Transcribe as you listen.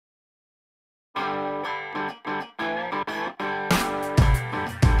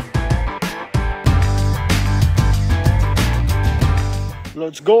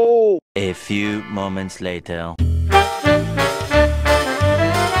Let's go! A few moments later.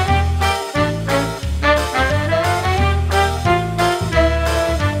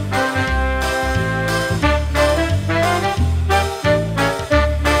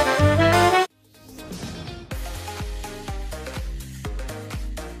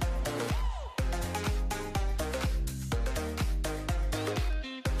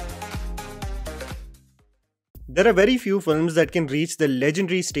 There are very few films that can reach the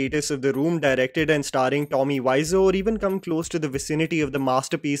legendary status of The Room, directed and starring Tommy Wiseau, or even come close to the vicinity of the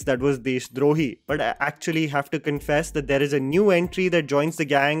masterpiece that was Deshdrohi. But I actually have to confess that there is a new entry that joins the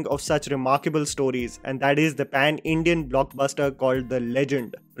gang of such remarkable stories, and that is the pan-Indian blockbuster called The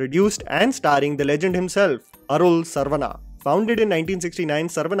Legend, produced and starring the legend himself, Arul Sarvana. Founded in 1969,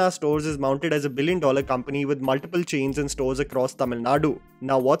 Sarvana Stores is mounted as a billion-dollar company with multiple chains and stores across Tamil Nadu.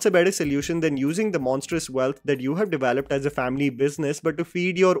 Now, what's a better solution than using the monstrous wealth that you have developed as a family business, but to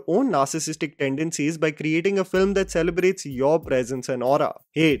feed your own narcissistic tendencies by creating a film that celebrates your presence and aura?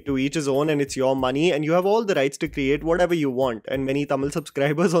 Hey, to each his own, and it's your money and you have all the rights to create whatever you want, and many Tamil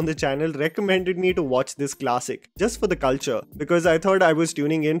subscribers on the channel recommended me to watch this classic, just for the culture, because I thought I was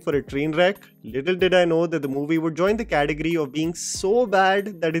tuning in for a train wreck. Little did I know that the movie would join the category of being so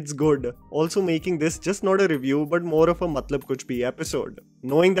bad that it's good, also making this just not a review but more of a Matlab Kuch bhi episode.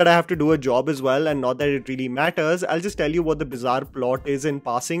 Knowing that I have to do a job as well, and not that it really matters, I'll just tell you what the bizarre plot is in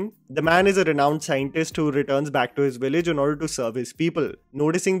passing. The man is a renowned scientist who returns back to his village in order to serve his people.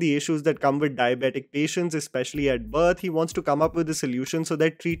 Noticing the issues that come with diabetic patients, especially at birth, he wants to come up with a solution so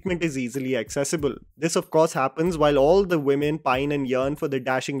that treatment is easily accessible. This of course happens while all the women pine and yearn for the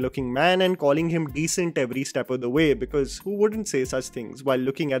dashing looking man and calling him decent every step of the way, because who wouldn't say such things while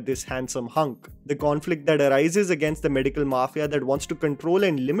looking at this handsome hunk? The conflict that arises against the medical mafia that wants to control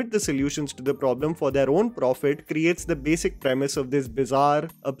and limit the solutions to the problem for their own profit creates the basic premise of this bizarre,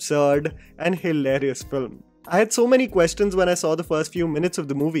 absurd, and hilarious film. I had so many questions when I saw the first few minutes of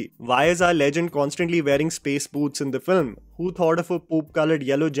the movie. Why is our legend constantly wearing space boots in the film? Who thought of a poop-colored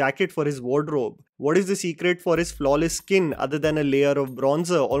yellow jacket for his wardrobe? What is the secret for his flawless skin other than a layer of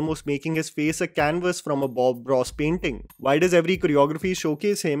bronzer, almost making his face a canvas from a Bob Ross painting? Why does every choreography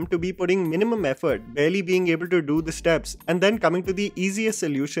showcase him to be putting minimum effort, barely being able to do the steps, and then coming to the easiest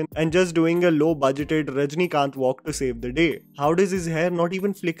solution and just doing a low-budgeted Rajnikant walk to save the day? How does his hair not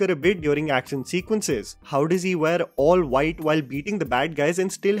even flicker a bit during action sequences? How does he wear all white while beating the bad guys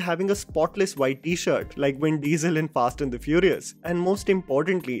and still having a spotless white t-shirt like Vin Diesel in Fast and the Furious? And most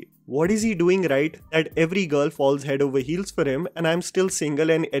importantly, what is he doing right that every girl falls head over heels for him and I'm still single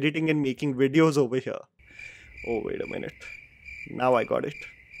and editing and making videos over here? Oh, wait a minute. Now I got it.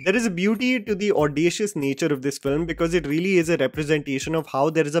 There is a beauty to the audacious nature of this film because it really is a representation of how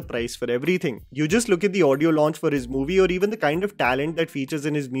there is a price for everything. You just look at the audio launch for his movie or even the kind of talent that features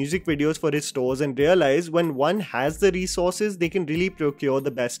in his music videos for his stores and realize when one has the resources, they can really procure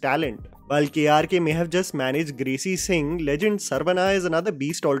the best talent. While KRK may have just managed Gracie Singh, legend Sarvana is another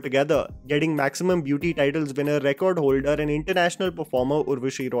beast altogether, getting Maximum Beauty titles winner, record holder and international performer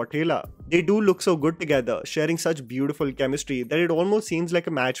Urvashi Rautela. They do look so good together, sharing such beautiful chemistry that it almost seems like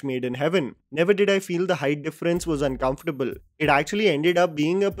a match made in heaven. Never did I feel the height difference was uncomfortable. It actually ended up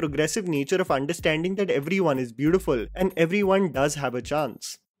being a progressive nature of understanding that everyone is beautiful and everyone does have a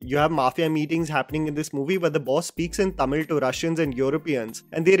chance. You have mafia meetings happening in this movie where the boss speaks in Tamil to Russians and Europeans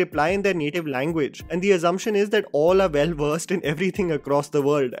and they reply in their native language, and the assumption is that all are well versed in everything across the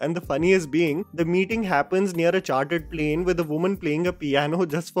world, and the funniest being, the meeting happens near a chartered plane with a woman playing a piano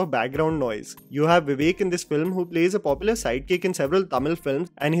just for background noise. You have Vivek in this film who plays a popular sidekick in several Tamil films,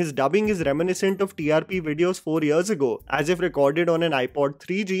 and his dubbing is reminiscent of TRP videos 4 years ago, as if recorded on an iPod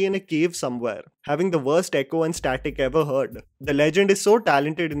 3G in a cave somewhere, having the worst echo and static ever heard. The legend is so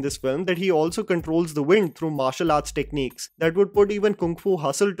talented in this film that he also controls the wind through martial arts techniques that would put even Kung Fu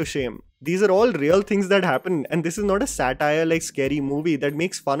Hustle to shame. These are all real things that happen, and this is not a satire like Scary Movie that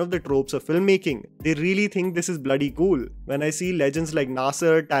makes fun of the tropes of filmmaking. They really think this is bloody cool. When I see legends like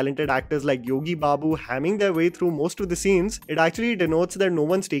Nasser, talented actors like Yogi Babu hamming their way through most of the scenes, it actually denotes that no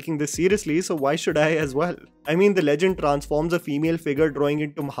one's taking this seriously, so why should I as well? I mean, the legend transforms a female figure drawing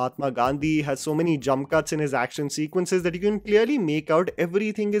into Mahatma Gandhi, has so many jump cuts in his action sequences that you can clearly make out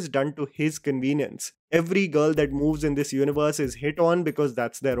everything is done to his convenience. Every girl that moves in this universe is hit on because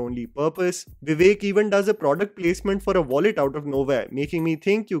that's their only purpose. Vivek even does a product placement for a wallet out of nowhere, making me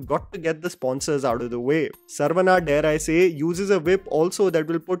think you got to get the sponsors out of the way. Sarvana, dare I say, uses a whip also that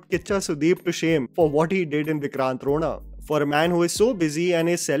will put Kicha Sudeep to shame for what he did in Vikrant Rona. For a man who is so busy and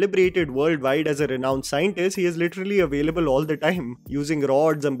is celebrated worldwide as a renowned scientist, he is literally available all the time, using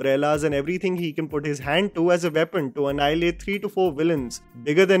rods, umbrellas and everything he can put his hand to as a weapon to annihilate 3 to 4 villains.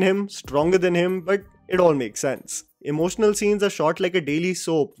 Bigger than him, stronger than him, but it all makes sense. Emotional scenes are shot like a daily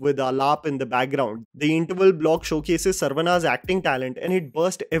soap with Alap in the background. The interval block showcases Sarvana's acting talent and it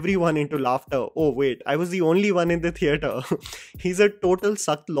burst everyone into laughter. Oh wait, I was the only one in the theatre. He's a total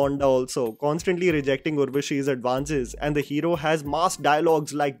sucked londa also, constantly rejecting Urvashi's advances, and the hero has mass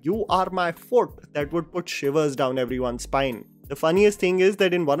dialogues like "You are my foot" that would put shivers down everyone's spine. The funniest thing is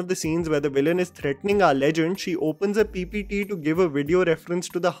that in one of the scenes where the villain is threatening our legend, she opens a PPT to give a video reference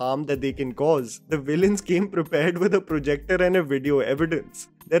to the harm that they can cause. The villains came prepared with a projector and a video evidence.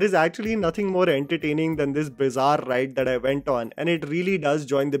 There is actually nothing more entertaining than this bizarre ride that I went on, and it really does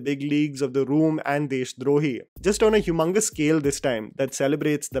join the big leagues of The Room and Deshdrohi. Just on a humongous scale this time that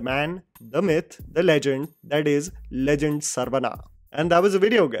celebrates the man, the myth, the legend, that is Legend Sarvana. And that was the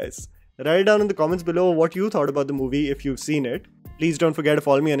video, guys. Write down in the comments below what you thought about the movie if you've seen it. Please don't forget to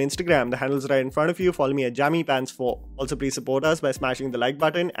follow me on Instagram, the handle's right in front of you. Follow me at JammyPants4. Also, please support us by smashing the like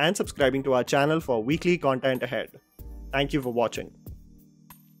button and subscribing to our channel for weekly content ahead. Thank you for watching.